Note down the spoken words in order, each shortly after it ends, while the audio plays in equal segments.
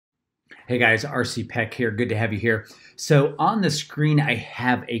Hey guys, RC Peck here. Good to have you here. So on the screen, I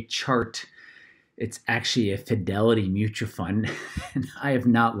have a chart. It's actually a Fidelity mutual fund, and I have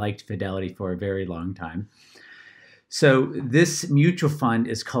not liked Fidelity for a very long time. So this mutual fund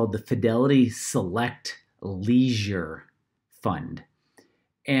is called the Fidelity Select Leisure Fund.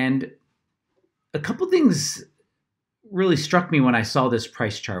 And a couple things really struck me when I saw this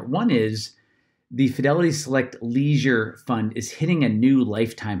price chart. One is the Fidelity Select Leisure Fund is hitting a new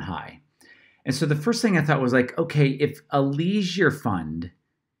lifetime high. And so the first thing I thought was like, okay, if a leisure fund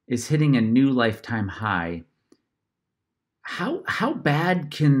is hitting a new lifetime high, how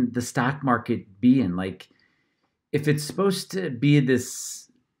bad can the stock market be in? Like, if it's supposed to be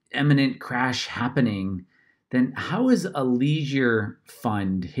this imminent crash happening, then how is a leisure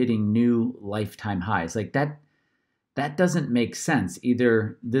fund hitting new lifetime highs? Like that doesn't make sense.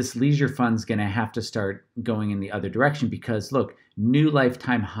 Either this leisure fund's going to have to start going in the other direction because look, new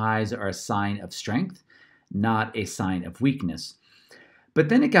lifetime highs are a sign of strength, not a sign of weakness. But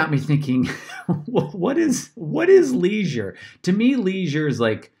then it got me thinking, what is leisure? To me, leisure is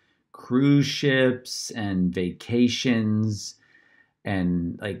like cruise ships and vacations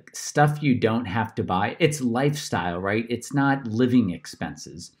and like stuff you don't have to buy. It's lifestyle, right? It's not living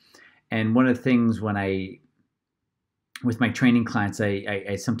expenses. And one of the things with my training clients,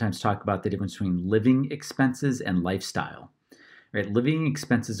 I sometimes talk about the difference between living expenses and lifestyle. Right? Living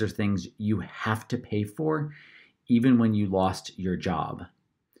expenses are things you have to pay for, even when you lost your job.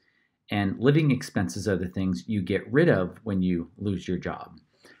 And living expenses are the things you get rid of when you lose your job.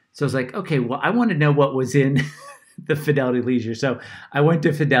 So I was like, okay, well, I want to know what was in the Fidelity Leisure. So I went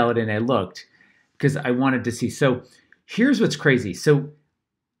to Fidelity and I looked because I wanted to see. So here's what's crazy. So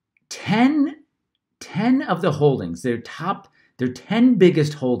 10 of the holdings, their 10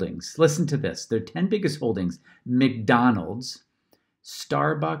 biggest holdings. Listen to this. Their 10 biggest holdings: McDonald's,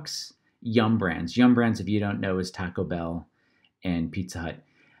 Starbucks, Yum Brands. Yum Brands, if you don't know, is Taco Bell and Pizza Hut,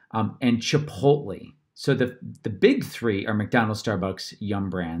 and Chipotle. So the big three are McDonald's, Starbucks, Yum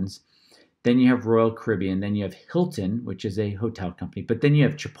Brands. Then you have Royal Caribbean. Then you have Hilton, which is a hotel company. But then you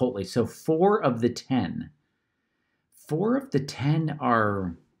have Chipotle. So four of the 10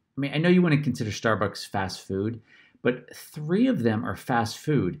 are, I mean, I know you want to consider Starbucks fast food, but three of them are fast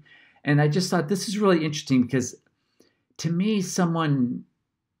food. And I just thought this is really interesting because to me, someone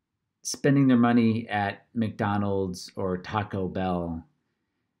spending their money at McDonald's or Taco Bell,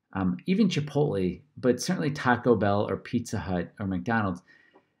 even Chipotle, but certainly Taco Bell or Pizza Hut or McDonald's,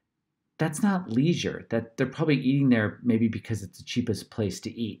 that's not leisure. That they're probably eating there maybe because it's the cheapest place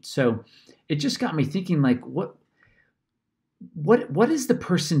to eat. So it just got me thinking, like, what is the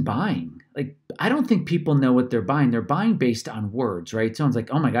person buying? Like, I don't think people know what they're buying. They're buying based on words, right? Someone's like,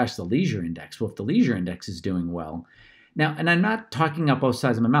 oh my gosh, the leisure index. Well, if the leisure index is doing well. Now, and I'm not talking up both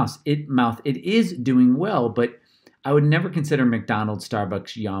sides of my mouth. It is doing well, but I would never consider McDonald's,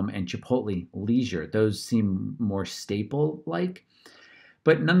 Starbucks, Yum, and Chipotle leisure. Those seem more staple-like.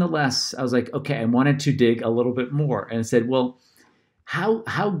 But nonetheless, I was like, okay, I wanted to dig a little bit more. And I said, well,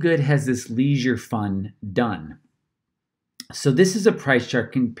 how good has this leisure fund done? So this is a price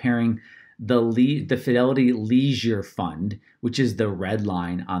chart comparing the Fidelity Leisure Fund, which is the red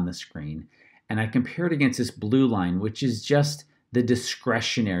line on the screen, and I compare it against this blue line, which is just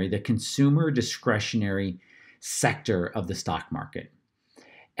the consumer discretionary sector of the stock market.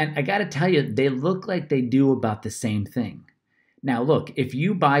 And I got to tell you, they look like they do about the same thing. Now, look, if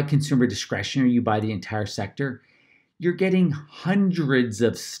you buy consumer discretionary, you buy the entire sector, you're getting hundreds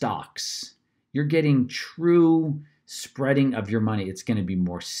of stocks. You're getting true spreading of your money. It's going to be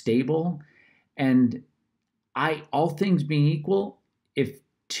more stable. And all things being equal, if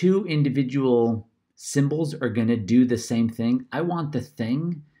two individual symbols are going to do the same thing, I want the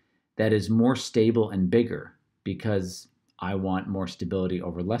thing that is more stable and bigger because I want more stability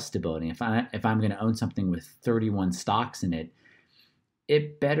over less stability. If I'm going to own something with 31 stocks in it,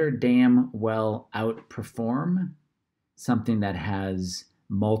 it better damn well outperform something that has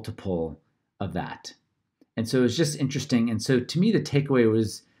multiple of that. And so it's just interesting. And so to me, the takeaway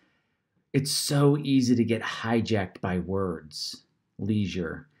was it's so easy to get hijacked by words,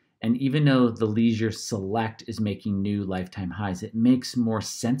 leisure. And even though the Leisure Select is making new lifetime highs, it makes more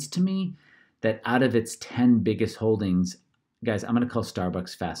sense to me that out of its 10 biggest holdings, guys, I'm going to call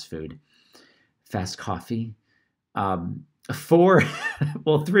Starbucks fast food, fast coffee. Four,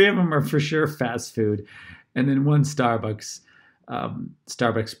 well, three of them are for sure fast food. And then one Starbucks.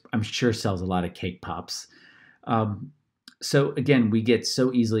 Starbucks, I'm sure, sells a lot of cake pops. So again, we get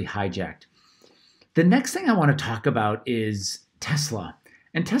so easily hijacked. The next thing I want to talk about is Tesla.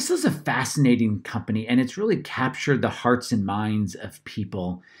 And Tesla's a fascinating company, and it's really captured the hearts and minds of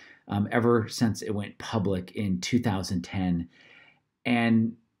people. ever since it went public in 2010.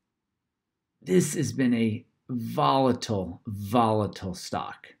 And this has been a volatile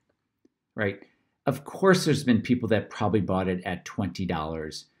stock, right? Of course, there's been people that probably bought it at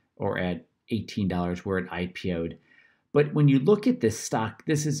 $20 or at $18 where it IPO'd. But when you look at this stock,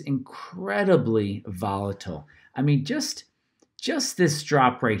 this is incredibly volatile. I mean, just this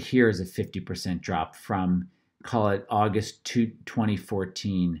drop right here is a 50% drop from, call it August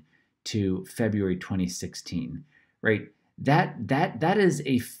 2014 to February 2016, right? That is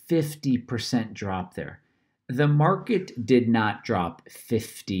a 50% drop there. The market did not drop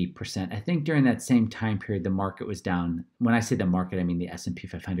 50%. I think during that same time period, the market was down. When I say the market, I mean the S&P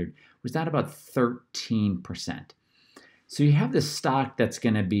 500 was down about 13%. So you have this stock that's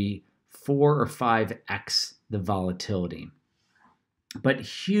going to be 4 or 5x the volatility, but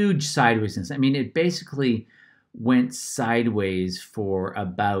huge sideways. I mean, it basically went sideways for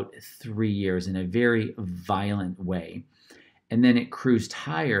about 3 years in a very violent way. And then it cruised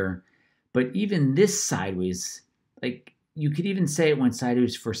higher. But even this sideways, like you could even say it went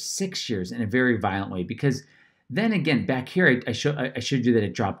sideways for 6 years in a very violent way. Because then again, back here, I showed you that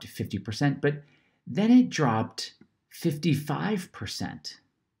it dropped to 50%, but then it dropped 55%,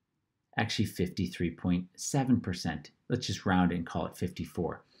 actually 53.7%. Let's just round it and call it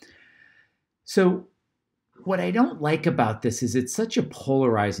 54. So what I don't like about this is it's such a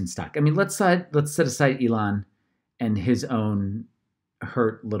polarizing stock. I mean, let's set aside Elon and his own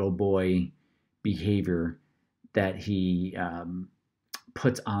hurt little boy behavior that he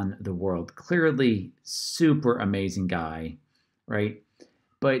puts on the world. Clearly, super amazing guy, right?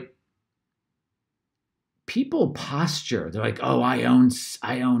 But people posture. They're like, "Oh, I own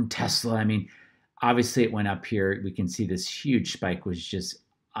Tesla." I mean, obviously, it went up here. We can see this huge spike was just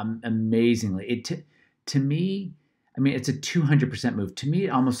amazingly. To me, I mean, it's a 200% move. To me, it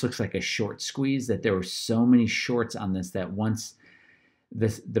almost looks like a short squeeze. That there were so many shorts on this that once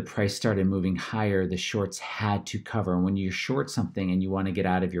the price started moving higher, the shorts had to cover. And when you short something and you want to get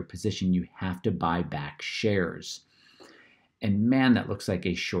out of your position, you have to buy back shares. And man, that looks like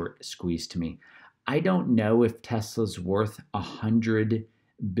a short squeeze to me. I don't know if Tesla's worth $100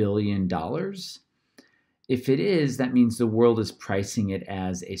 billion. If it is, that means the world is pricing it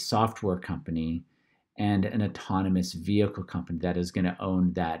as a software company and an autonomous vehicle company that is going to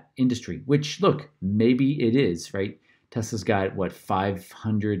own that industry, which, look, maybe it is, right? Tesla's got,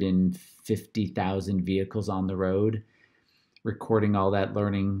 550,000 vehicles on the road, recording all that,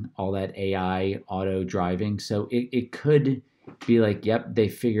 learning all that AI, auto driving. So it could be like, yep, they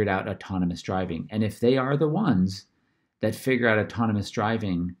figured out autonomous driving. And if they are the ones that figure out autonomous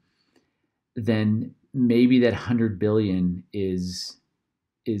driving, then maybe that 100 billion is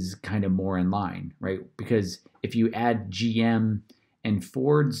kind of more in line, right? Because if you add GM and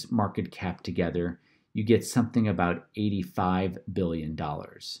Ford's market cap together, you get something about $85 billion.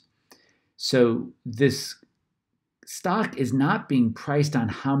 So this stock is not being priced on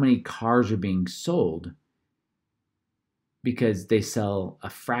how many cars are being sold, because they sell a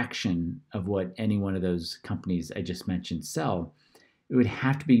fraction of what any one of those companies I just mentioned sell. It would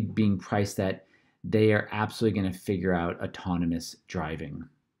have to be being priced that they are absolutely going to figure out autonomous driving.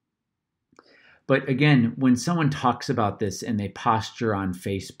 But again, when someone talks about this and they posture on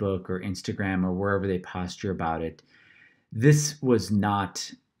Facebook or Instagram or wherever they posture about it, this was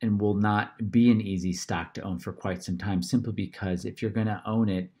not and will not be an easy stock to own for quite some time, simply because if you're going to own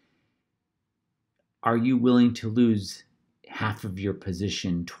it, are you willing to lose half of your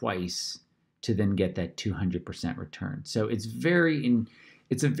position twice to then get that 200% return? So it's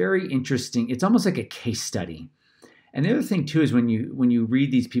a very interesting, it's almost like a case study. And the other thing too is when you read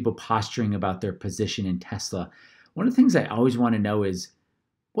these people posturing about their position in Tesla, one of the things I always want to know is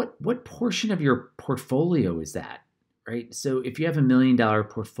what portion of your portfolio is that, right? So if you have $1 million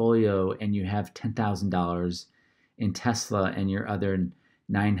portfolio and you have $10,000 in Tesla and your other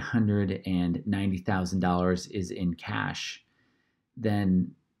 $990,000 is in cash,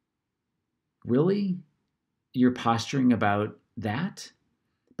 then really you're posturing about that?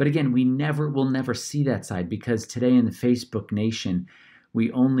 But again, we'll never see that side, because today in the Facebook nation,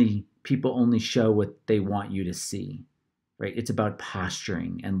 people only show what they want you to see, right? It's about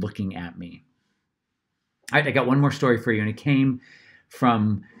posturing and looking at me. I got one more story for you, and it came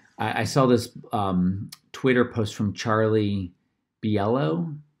from, I saw this Twitter post from Charlie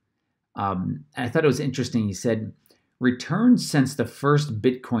Biello. I thought it was interesting. He said, returns since the first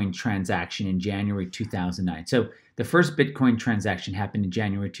Bitcoin transaction in January 2009. So the first Bitcoin transaction happened in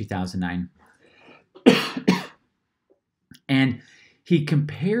January 2009. And he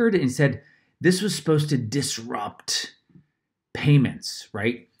compared and said this was supposed to disrupt payments,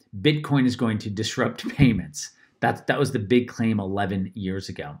 right? Bitcoin is going to disrupt payments. That was the big claim 11 years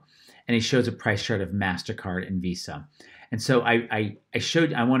ago. And he shows a price chart of MasterCard and Visa. And so I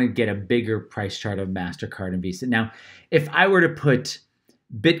want to get a bigger price chart of MasterCard and Visa. Now, if I were to put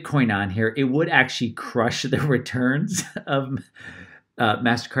Bitcoin on here, it would actually crush the returns of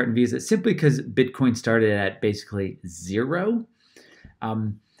MasterCard and Visa, simply because Bitcoin started at basically zero.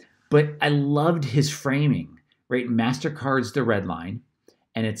 But I loved his framing, right? MasterCard's the red line,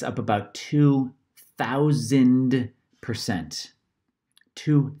 and it's up about 2,000%.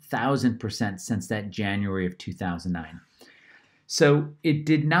 2,000% since that January of 2009. So it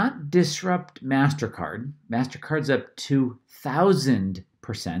did not disrupt MasterCard. MasterCard's up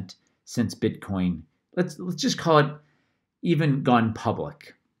 2,000% since Bitcoin. Let's just call it even gone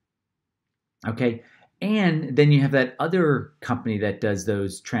public. Okay. And then you have that other company that does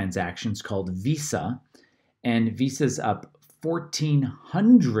those transactions called Visa, and Visa's up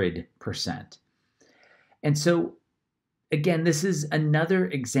 1,400%. And so, again, this is another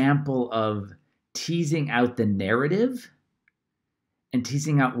example of teasing out the narrative and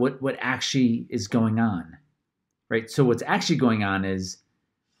teasing out what actually is going on, right? So what's actually going on is,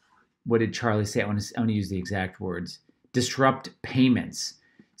 what did Charlie say? I want to use the exact words. Disrupt payments.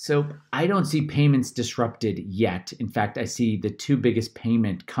 So I don't see payments disrupted yet. In fact, I see the two biggest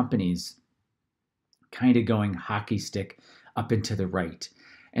payment companies kind of going hockey stick up and to the right.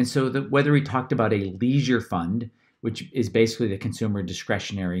 And so whether he talked about a leisure fund, which is basically the consumer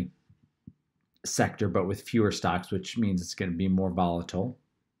discretionary sector, but with fewer stocks, which means it's going to be more volatile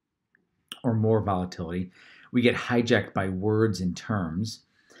or more volatility. We get hijacked by words and terms.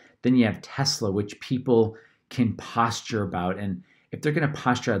 Then you have Tesla, which people can posture about. And if they're going to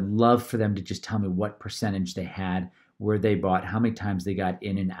posture, I'd love for them to just tell me what percentage they had, where they bought, how many times they got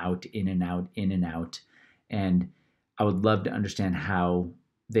in and out, in and out, in and out. And I would love to understand how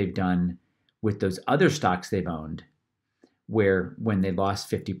they've done with those other stocks they've owned, where when they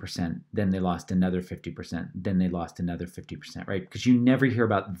lost 50%, then they lost another 50%, then they lost another 50%, right? Because you never hear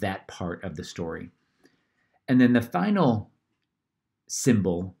about that part of the story. And then the final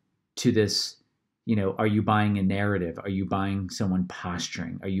symbol to this, are you buying a narrative? Are you buying someone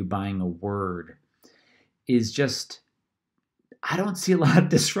posturing? Are you buying a word? Is just, I don't see a lot of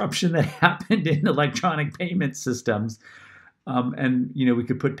disruption that happened in electronic payment systems. And we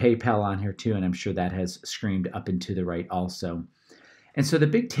could put PayPal on here too, and I'm sure that has screamed up and to the right also. And so the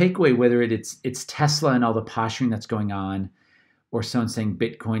big takeaway, whether it's Tesla and all the posturing that's going on, or someone saying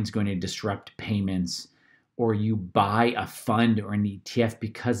Bitcoin's going to disrupt payments, or you buy a fund or an ETF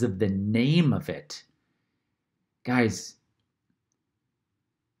because of the name of it, guys,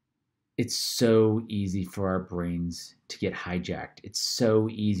 it's so easy for our brains to get hijacked. It's so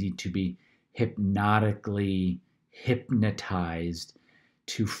easy to be hypnotically hypnotized,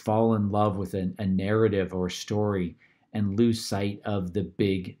 to fall in love with a narrative or a story and lose sight of the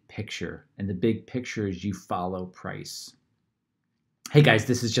big picture. And the big picture is you follow price. Hey guys,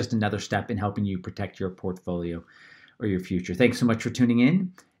 this is just another step in helping you protect your portfolio or your future. Thanks so much for tuning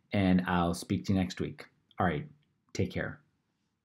in, and I'll speak to you next week. All right, take care.